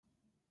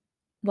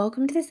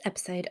Welcome to this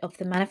episode of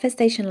the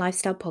Manifestation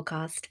Lifestyle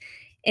Podcast.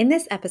 In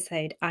this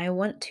episode, I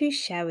want to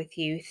share with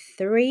you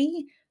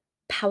three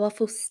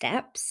powerful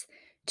steps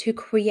to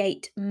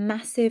create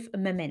massive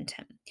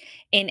momentum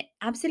in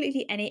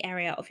absolutely any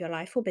area of your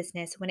life or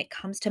business when it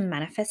comes to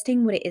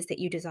manifesting what it is that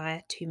you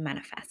desire to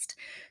manifest.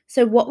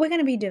 So, what we're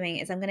going to be doing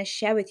is I'm going to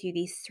share with you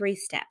these three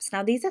steps.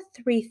 Now, these are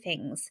three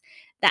things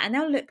that, and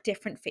they'll look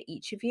different for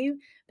each of you,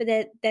 but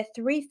they're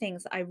three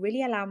things that I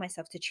really allow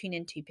myself to tune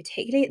into,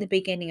 particularly at the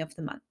beginning of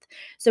the month.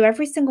 So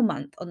every single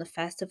month on the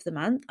first of the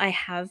month, I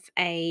have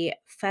a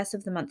first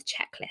of the month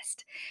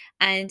checklist.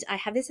 And I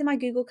have this in my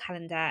Google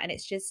Calendar, and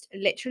it's just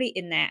literally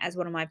in there as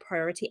one of my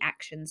priority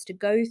actions to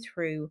go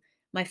through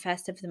my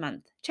first of the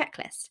month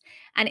checklist.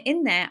 And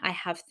in there, I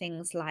have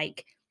things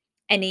like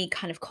any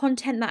kind of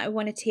content that I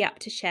want to tee up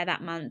to share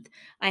that month.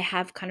 I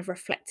have kind of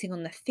reflecting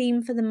on the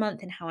theme for the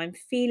month and how I'm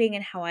feeling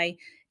and how I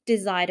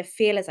desire to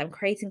feel as I'm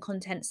creating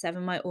content,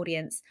 serving my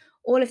audience,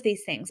 all of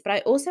these things. But I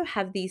also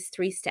have these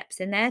three steps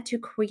in there to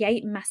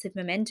create massive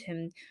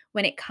momentum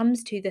when it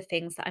comes to the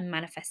things that I'm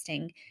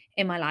manifesting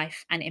in my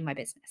life and in my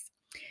business.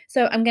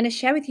 So I'm going to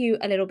share with you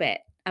a little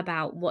bit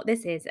about what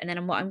this is. And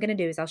then what I'm going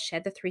to do is I'll share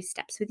the three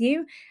steps with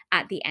you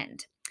at the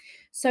end.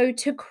 So,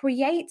 to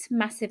create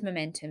massive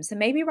momentum, so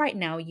maybe right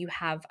now you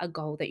have a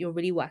goal that you're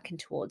really working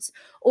towards,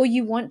 or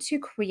you want to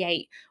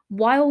create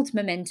wild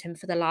momentum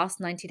for the last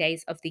 90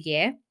 days of the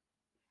year.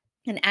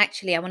 And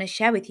actually, I want to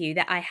share with you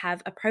that I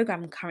have a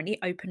program currently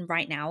open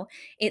right now.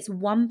 It's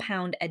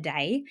 £1 a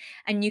day,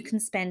 and you can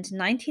spend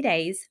 90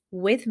 days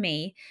with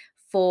me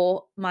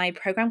for my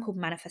program called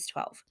Manifest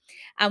 12.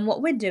 And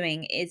what we're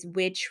doing is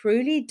we're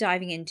truly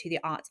diving into the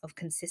art of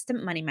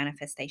consistent money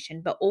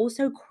manifestation, but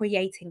also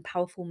creating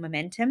powerful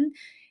momentum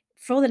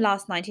for the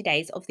last 90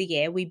 days of the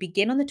year. We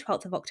begin on the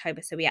 12th of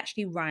October, so we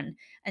actually run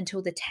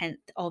until the 10th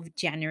of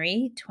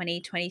January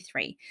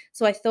 2023.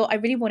 So I thought I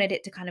really wanted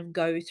it to kind of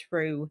go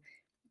through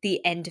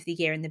the end of the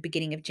year and the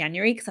beginning of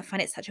January because I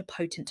find it such a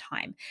potent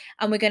time.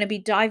 And we're going to be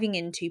diving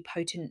into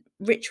potent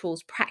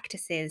rituals,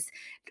 practices,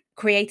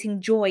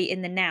 creating joy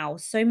in the now,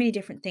 so many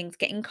different things,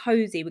 getting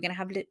cozy. We're going to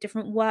have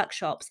different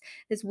workshops,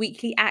 there's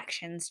weekly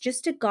actions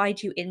just to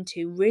guide you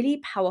into really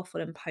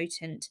powerful and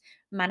potent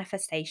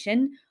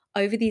manifestation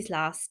over these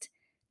last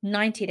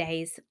 90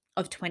 days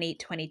of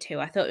 2022.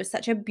 I thought it was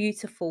such a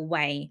beautiful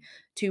way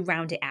to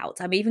round it out.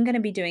 I'm even going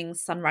to be doing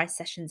sunrise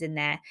sessions in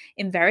there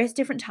in various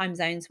different time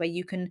zones where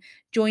you can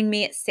join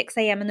me at 6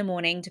 a.m. in the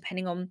morning,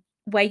 depending on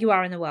where you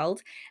are in the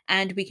world,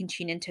 and we can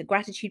tune into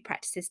gratitude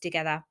practices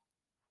together.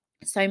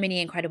 So many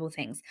incredible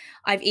things.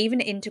 I've even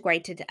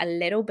integrated a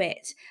little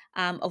bit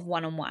of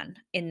one-on-one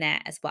in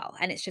there as well.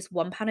 And it's just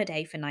 £1 a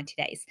day for 90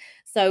 days.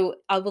 So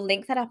I will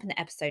link that up in the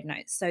episode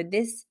notes. So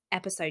this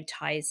episode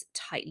ties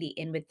tightly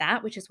in with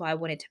that, which is why I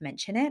wanted to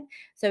mention it.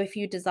 So if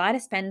you desire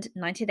to spend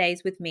 90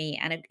 days with me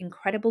and an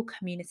incredible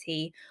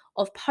community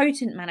of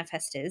potent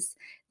manifestors,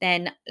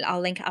 then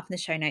I'll link it up in the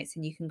show notes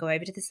and you can go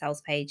over to the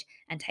sales page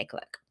and take a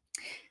look.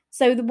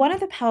 So, one of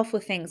the powerful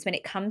things when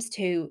it comes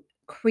to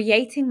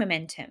creating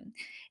momentum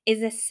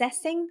is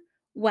assessing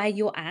where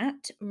you're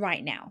at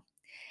right now.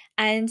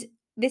 And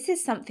this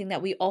is something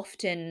that we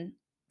often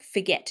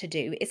forget to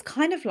do. It's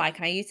kind of like,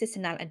 and I use this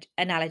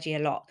analogy a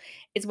lot,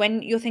 is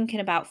when you're thinking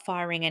about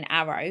firing an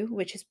arrow,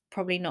 which is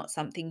probably not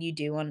something you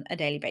do on a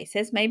daily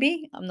basis.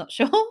 Maybe, I'm not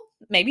sure.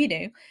 Maybe you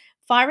do.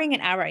 Firing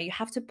an arrow, you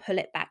have to pull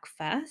it back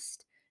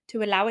first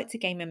to allow it to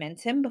gain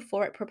momentum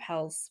before it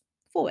propels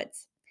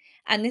forwards.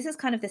 And this is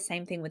kind of the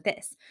same thing with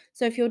this.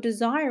 So if you're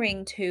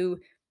desiring to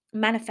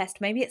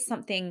manifest, maybe it's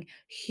something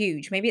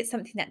huge, maybe it's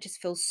something that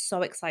just feels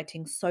so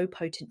exciting, so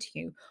potent to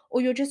you,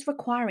 or you're just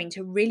requiring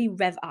to really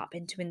rev up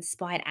into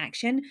inspired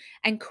action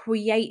and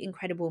create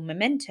incredible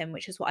momentum,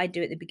 which is what I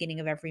do at the beginning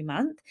of every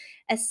month.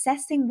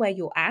 Assessing where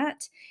you're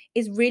at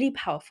is really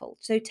powerful.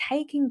 So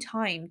taking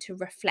time to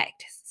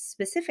reflect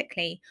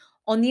specifically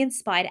on the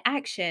inspired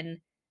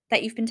action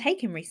that you've been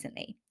taking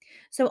recently.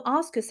 So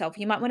ask yourself,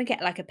 you might want to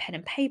get like a pen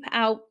and paper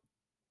out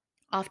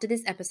after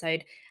this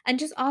episode and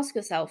just ask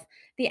yourself,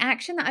 the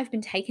action that I've been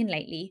taking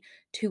lately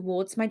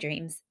towards my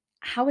dreams,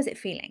 how is it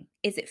feeling?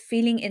 Is it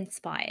feeling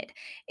inspired?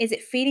 Is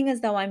it feeling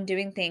as though I'm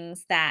doing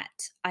things that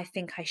I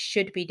think I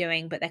should be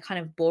doing, but they're kind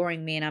of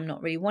boring me and I'm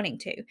not really wanting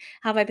to?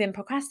 Have I been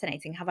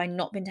procrastinating? Have I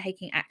not been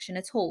taking action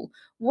at all?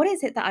 What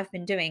is it that I've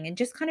been doing? And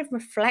just kind of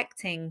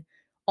reflecting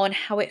on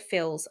how it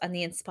feels and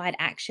the inspired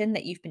action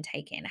that you've been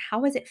taking.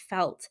 How has it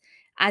felt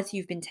as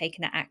you've been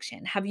taking that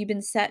action? Have you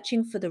been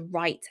searching for the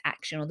right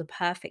action or the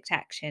perfect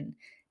action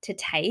to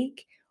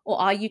take?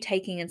 Or are you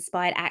taking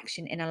inspired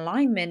action in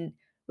alignment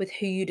with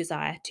who you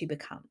desire to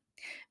become?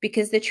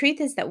 Because the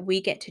truth is that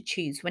we get to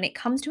choose when it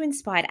comes to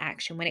inspired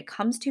action, when it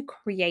comes to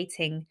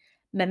creating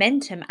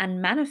momentum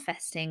and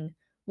manifesting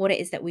what it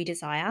is that we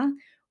desire.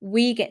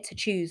 We get to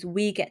choose,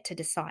 we get to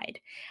decide.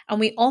 And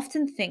we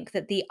often think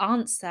that the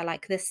answer,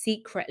 like the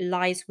secret,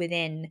 lies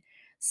within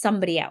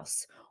somebody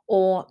else,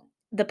 or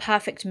the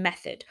perfect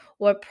method,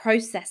 or a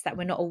process that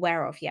we're not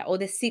aware of yet, or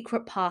the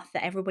secret path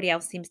that everybody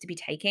else seems to be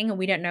taking and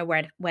we don't know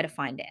where to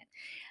find it.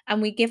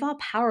 And we give our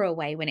power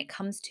away when it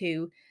comes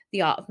to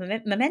the art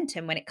of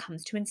momentum when it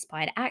comes to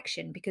inspired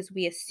action, because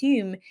we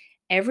assume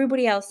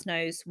everybody else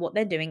knows what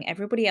they're doing,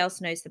 everybody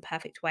else knows the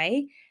perfect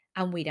way,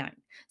 and we don't.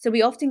 So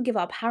we often give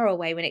our power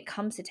away when it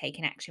comes to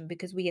taking action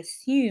because we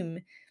assume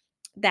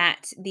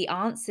that the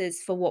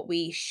answers for what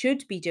we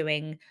should be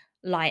doing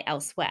lie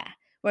elsewhere.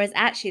 Whereas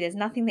actually, there's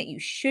nothing that you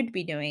should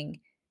be doing.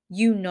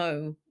 You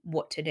know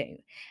what to do.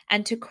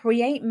 And to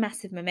create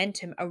massive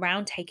momentum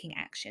around taking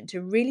action,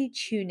 to really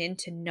tune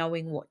into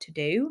knowing what to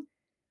do,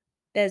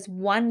 there's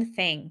one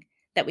thing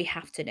that we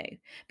have to do.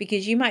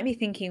 Because you might be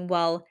thinking,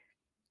 well,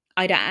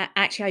 I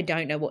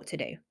don't know what to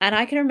do. And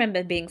I can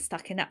remember being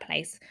stuck in that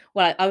place.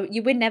 Well,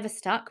 we're never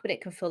stuck, but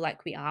it can feel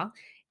like we are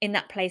in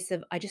that place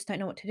of I just don't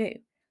know what to do.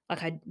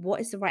 Like, what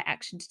is the right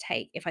action to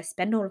take? If I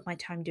spend all of my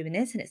time doing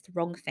this and it's the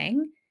wrong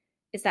thing,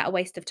 is that a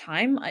waste of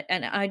time?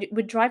 I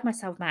would drive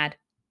myself mad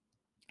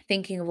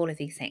thinking of all of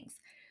these things.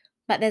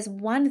 But there's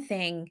one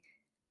thing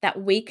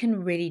that we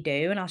can really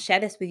do, and I'll share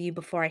this with you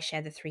before I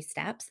share the 3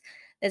 steps.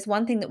 There's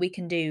one thing that we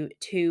can do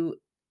to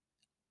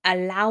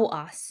allow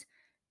us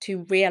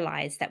to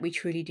realize that we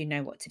truly do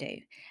know what to do.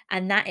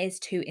 And that is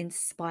to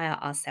inspire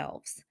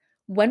ourselves.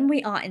 When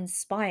we are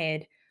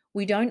inspired,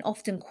 we don't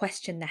often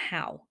question the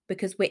how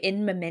because we're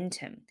in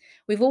momentum.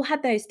 We've all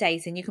had those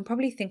days, and you can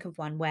probably think of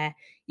one where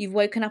you've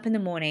woken up in the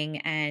morning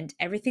and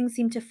everything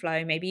seemed to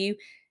flow. Maybe you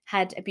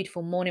had a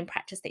beautiful morning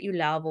practice that you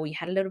love, or you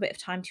had a little bit of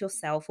time to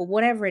yourself, or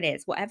whatever it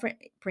is, whatever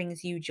it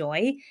brings you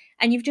joy.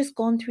 And you've just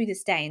gone through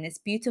this day in this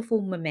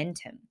beautiful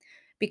momentum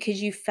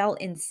because you felt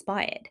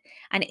inspired.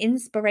 And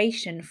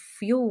inspiration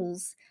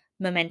fuels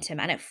momentum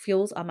and it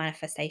fuels our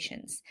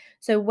manifestations.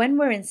 So when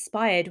we're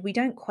inspired, we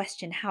don't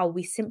question how,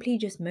 we simply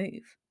just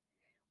move.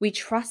 We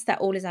trust that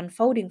all is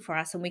unfolding for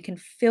us and we can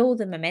feel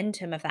the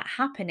momentum of that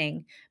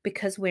happening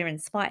because we're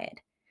inspired.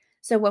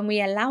 So when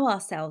we allow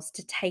ourselves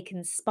to take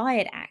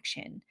inspired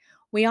action,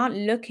 we aren't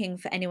looking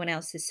for anyone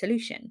else's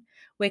solution.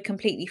 We're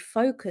completely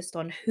focused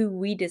on who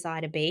we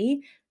desire to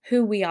be,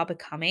 who we are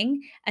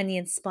becoming, and the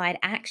inspired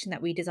action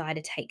that we desire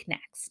to take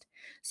next.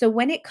 So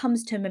when it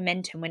comes to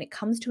momentum, when it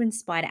comes to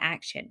inspired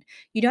action,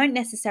 you don't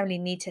necessarily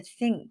need to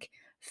think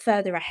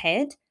further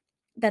ahead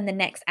than the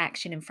next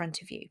action in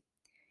front of you.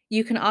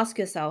 You can ask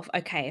yourself,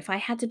 okay, if I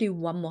had to do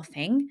one more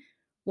thing,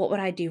 what would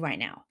I do right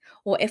now?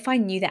 Or if I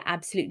knew that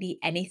absolutely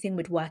anything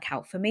would work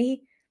out for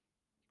me,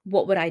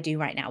 what would I do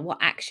right now? What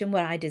action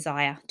would I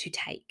desire to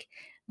take?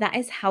 That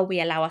is how we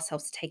allow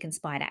ourselves to take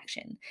inspired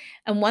action.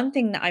 And one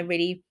thing that I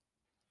really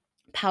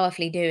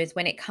powerfully do is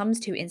when it comes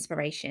to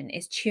inspiration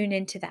is tune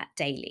into that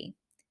daily.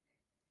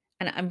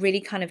 And I'm really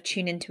kind of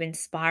tuned into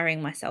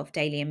inspiring myself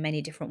daily in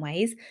many different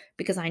ways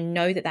because I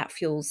know that that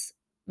fuels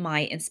my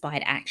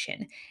inspired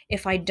action.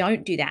 If I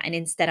don't do that and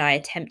instead I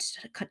attempt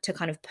to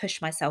kind of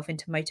push myself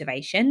into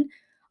motivation,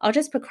 I'll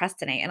just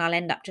procrastinate and I'll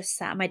end up just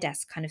sat at my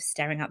desk kind of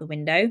staring out the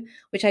window,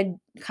 which I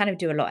kind of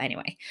do a lot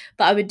anyway.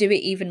 But I would do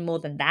it even more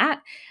than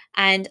that.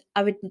 And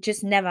I would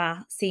just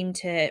never seem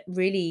to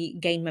really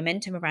gain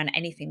momentum around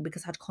anything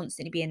because I'd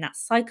constantly be in that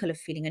cycle of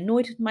feeling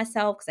annoyed with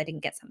myself because I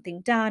didn't get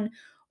something done,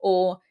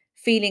 or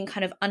feeling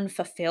kind of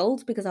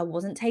unfulfilled because I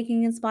wasn't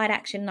taking inspired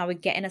action, and I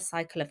would get in a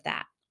cycle of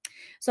that.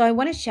 So I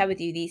want to share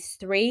with you these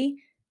 3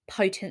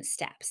 potent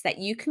steps that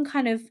you can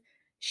kind of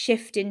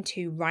shift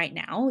into right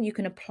now, you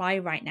can apply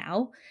right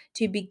now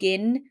to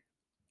begin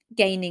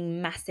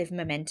gaining massive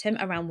momentum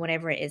around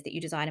whatever it is that you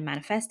desire to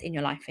manifest in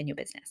your life and your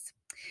business.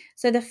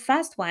 So the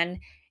first one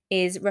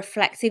is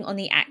reflecting on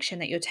the action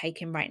that you're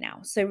taking right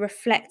now. So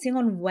reflecting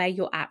on where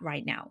you're at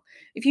right now.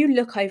 If you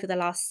look over the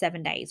last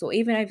 7 days or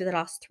even over the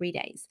last 3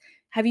 days,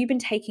 have you been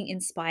taking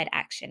inspired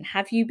action?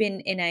 Have you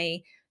been in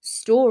a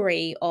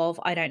story of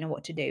I don't know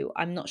what to do.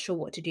 I'm not sure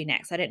what to do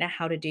next. I don't know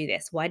how to do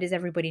this. Why does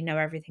everybody know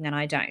everything and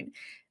I don't?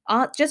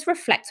 Just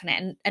reflect on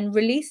it and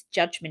release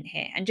judgment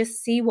here and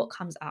just see what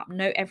comes up.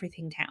 Note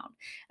everything down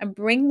and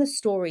bring the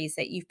stories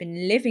that you've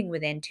been living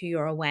within to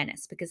your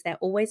awareness because they're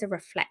always a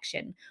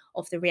reflection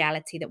of the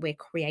reality that we're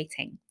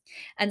creating.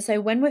 And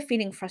so when we're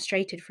feeling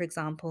frustrated, for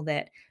example,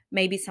 that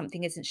maybe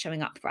something isn't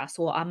showing up for us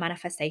or our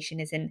manifestation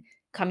isn't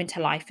coming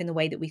to life in the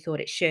way that we thought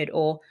it should,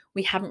 or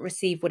we haven't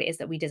received what it is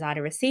that we desire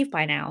to receive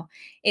by now,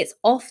 it's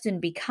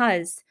often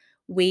because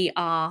we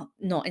are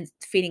not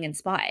feeling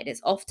inspired.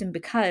 It's often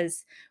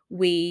because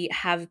we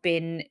have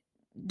been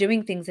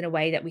doing things in a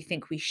way that we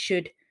think we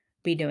should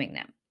be doing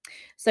them.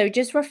 So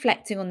just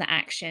reflecting on the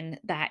action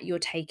that you're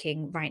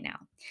taking right now.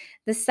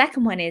 The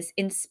second one is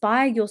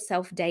inspire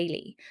yourself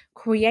daily.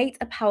 Create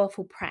a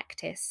powerful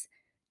practice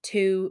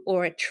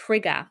or a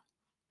trigger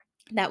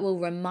that will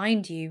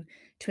remind you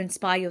to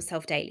inspire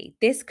yourself daily.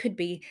 This could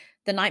be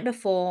the night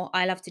before.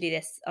 I love to do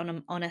this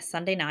on a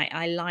Sunday night.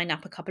 I line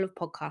up a couple of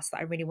podcasts that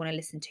I really want to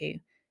listen to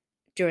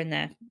during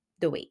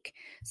the week.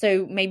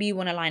 So maybe you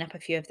want to line up a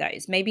few of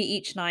those. Maybe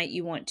each night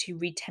you want to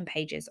read 10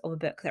 pages of a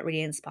book that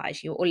really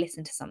inspires you or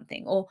listen to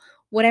something or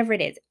whatever it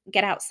is.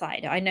 Get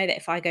outside. I know that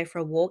if I go for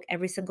a walk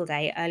every single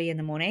day early in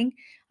the morning,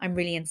 I'm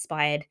really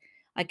inspired.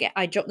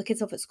 I drop the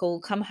kids off at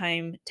school, come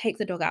home, take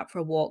the dog out for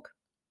a walk,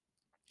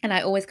 and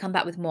I always come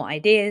back with more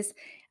ideas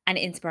and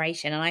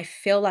inspiration. And I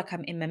feel like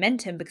I'm in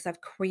momentum because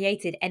I've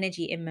created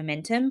energy in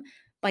momentum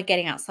by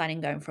getting outside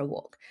and going for a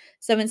walk.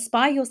 So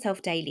inspire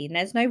yourself daily. And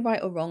there's no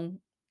right or wrong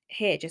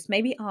here. Just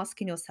maybe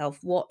asking yourself,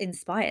 what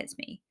inspires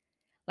me?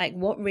 Like,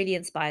 what really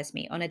inspires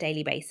me on a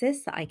daily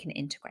basis that I can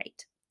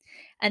integrate?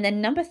 And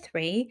then number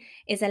three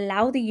is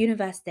allow the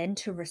universe then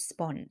to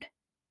respond.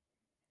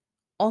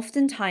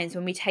 Oftentimes,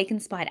 when we take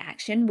inspired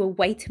action, we're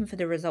waiting for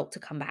the result to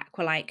come back.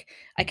 We're like,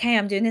 okay,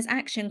 I'm doing this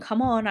action.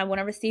 Come on, I want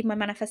to receive my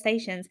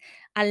manifestations.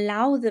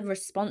 Allow the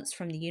response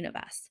from the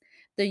universe.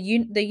 The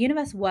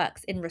universe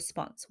works in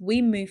response.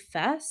 We move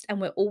first, and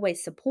we're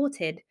always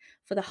supported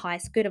for the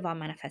highest good of our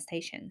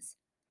manifestations.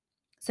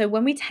 So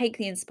when we take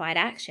the inspired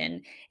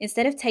action,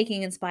 instead of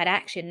taking inspired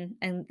action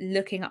and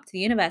looking up to the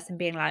universe and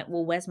being like,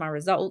 well, where's my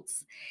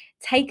results?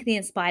 Take the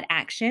inspired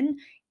action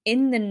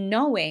in the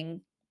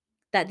knowing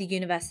that the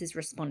universe is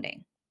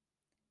responding.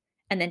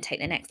 And then take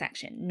the next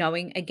action,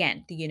 knowing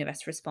again, the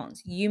universe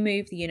responds. You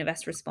move, the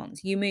universe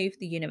responds. You move,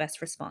 the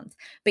universe responds.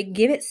 But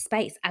give it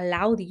space,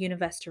 allow the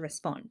universe to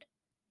respond.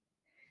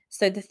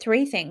 So, the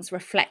three things: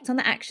 reflect on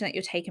the action that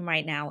you're taking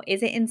right now.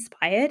 Is it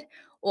inspired?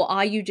 Or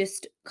are you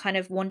just kind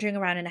of wandering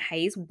around in a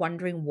haze,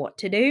 wondering what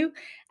to do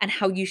and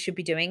how you should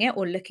be doing it,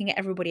 or looking at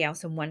everybody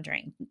else and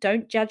wondering?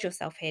 Don't judge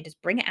yourself here.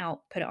 Just bring it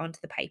out, put it onto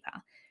the paper.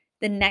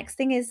 The next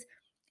thing is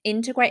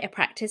integrate a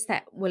practice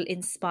that will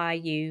inspire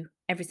you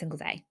every single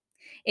day.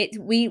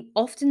 We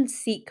often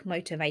seek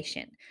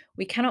motivation.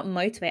 We cannot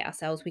motivate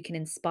ourselves, we can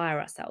inspire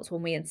ourselves.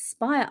 When we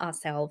inspire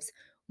ourselves,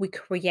 we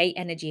create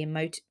energy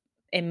and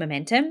in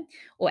momentum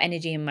or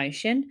energy in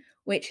motion,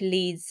 which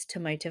leads to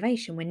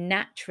motivation. We're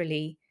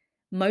naturally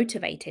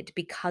motivated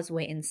because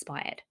we're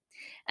inspired.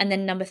 And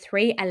then number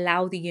three,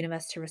 allow the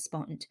universe to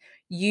respond.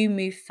 You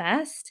move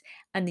first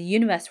and the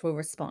universe will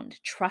respond.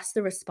 Trust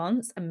the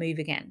response and move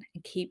again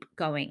and keep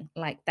going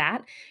like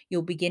that.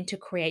 You'll begin to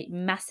create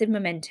massive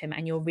momentum,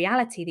 and your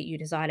reality that you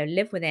desire to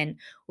live within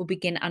will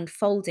begin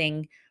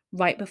unfolding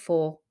right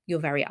before your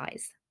very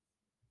eyes.